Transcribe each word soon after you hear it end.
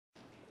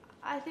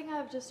I think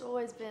I've just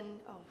always been,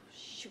 oh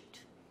shoot.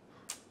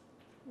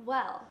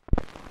 Well,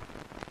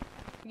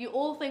 you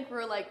all think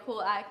we're like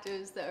cool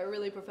actors that are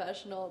really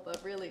professional,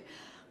 but really,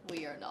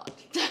 we are not.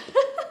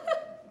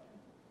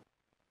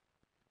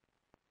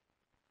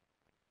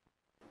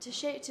 To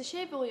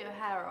shave all your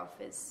hair off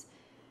is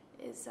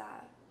it's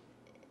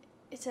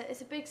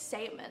a big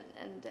statement,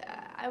 and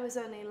I was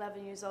only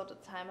 11 years old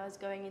at the time. I was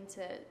going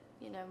into,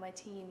 you know, my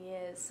teen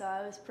years, so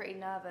I was pretty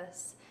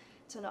nervous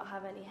to not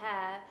have any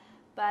hair.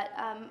 But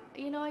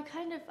you know, I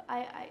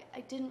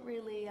didn't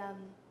really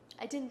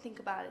I didn't think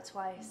about it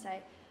twice.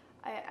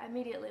 I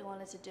immediately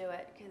wanted to do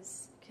it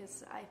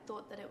because I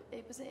thought that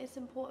it's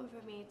important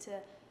for me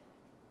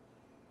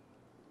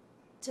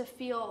to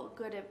feel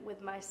good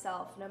with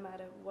myself no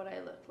matter what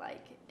I look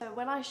like. So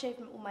when I shaved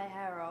all my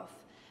hair off,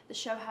 the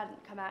show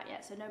hadn't come out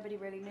yet, so nobody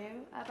really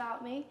knew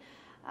about me.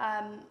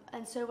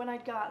 And so when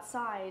I'd go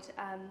outside,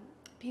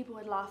 people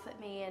would laugh at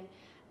me,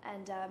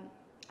 and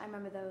I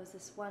remember there was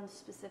this one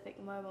specific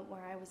moment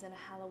where I was in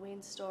a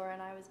Halloween store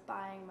and I was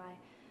buying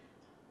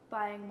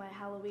my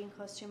Halloween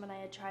costume, and I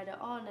had tried it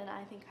on, and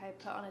I think I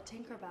put on a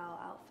Tinkerbell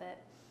outfit.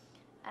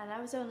 And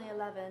I was only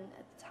 11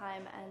 at the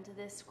time, and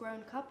this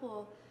grown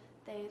couple,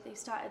 they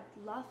started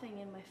laughing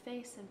in my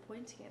face and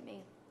pointing at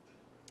me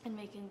and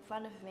making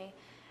fun of me.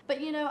 But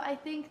you know, I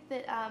think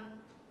that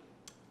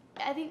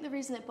I think the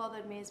reason it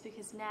bothered me is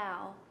because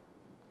now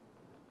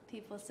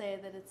people say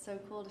that it's so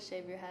cool to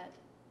shave your head.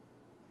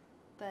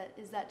 But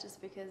is that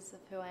just because of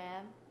who I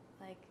am?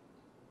 Like,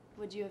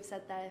 would you have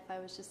said that if I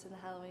was just in a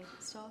Halloween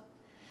store?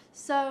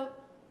 So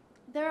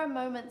there are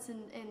moments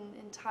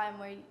in time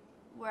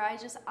where I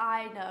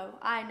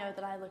know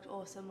that I looked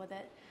awesome with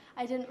it.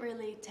 I didn't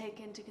really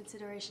take into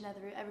consideration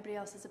everybody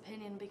else's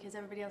opinion, because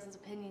everybody else's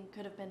opinion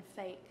could have been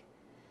fake.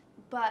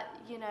 But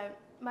you know,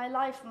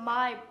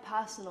 my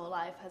personal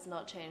life has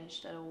not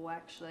changed at all,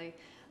 actually.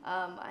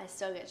 I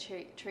still get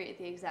treated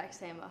the exact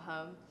same at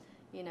home,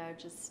 you know,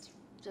 just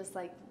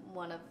like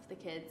one of the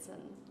kids,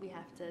 and we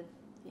have to,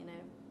 you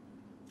know,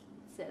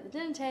 sit at the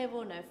dinner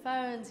table, no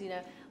phones, you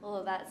know, all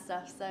of that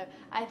stuff. So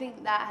I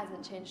think that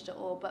hasn't changed at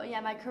all. But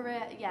yeah, my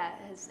career, yeah,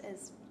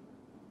 has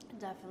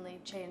definitely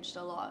changed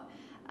a lot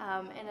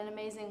in an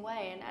amazing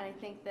way. And I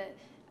think that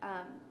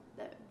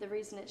the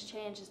reason it's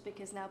changed is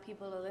because now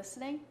people are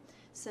listening.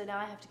 So now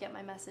I have to get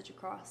my message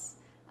across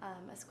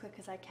as quick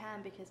as I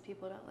can, because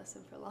people don't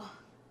listen for long.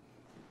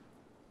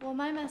 Well,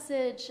 my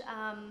message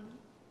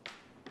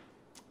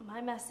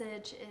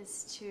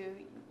is to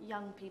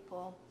young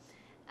people.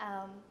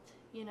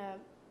 You know,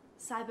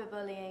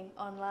 cyberbullying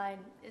online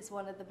is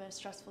one of the most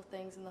stressful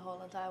things in the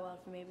whole entire world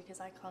for me, because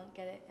I can't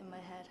get it in my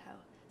head how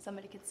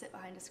somebody could sit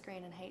behind a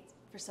screen and hate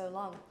for so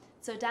long.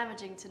 So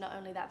damaging to not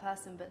only that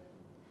person,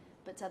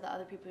 but to the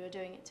other people who are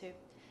doing it too.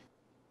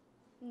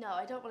 No,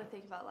 I don't want to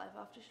think about life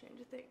after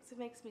Stranger Things. It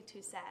makes me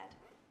too sad.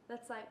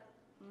 That's like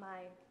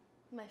my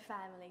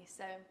family.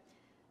 So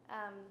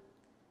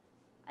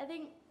I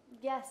think,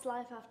 yes,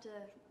 life after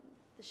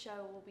the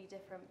show will be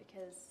different,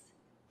 because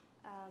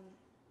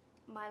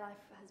my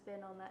life has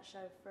been on that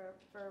show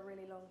for a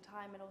really long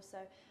time, and also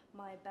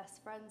my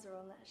best friends are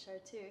on that show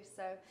too.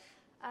 So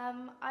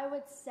I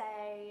would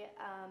say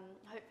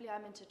hopefully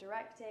I'm into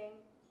directing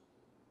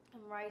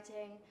and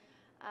writing.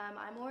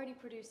 I'm already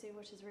producing,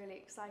 which is really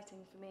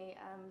exciting for me.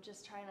 I'm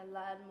just trying to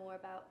learn more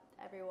about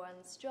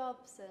everyone's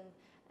jobs,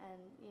 and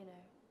you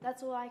know,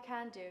 that's all I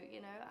can do.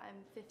 You know,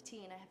 I'm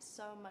 15, I have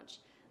so much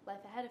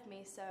life ahead of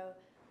me, so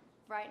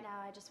right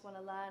now I just want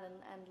to learn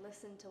and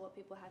listen to what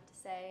people have to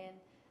say,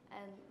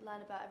 and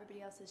learn about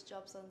everybody else's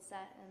jobs on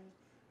set. And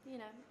you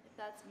know, if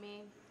that's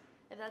me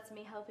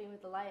helping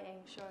with the lighting,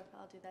 sure,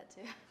 I'll do that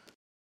too.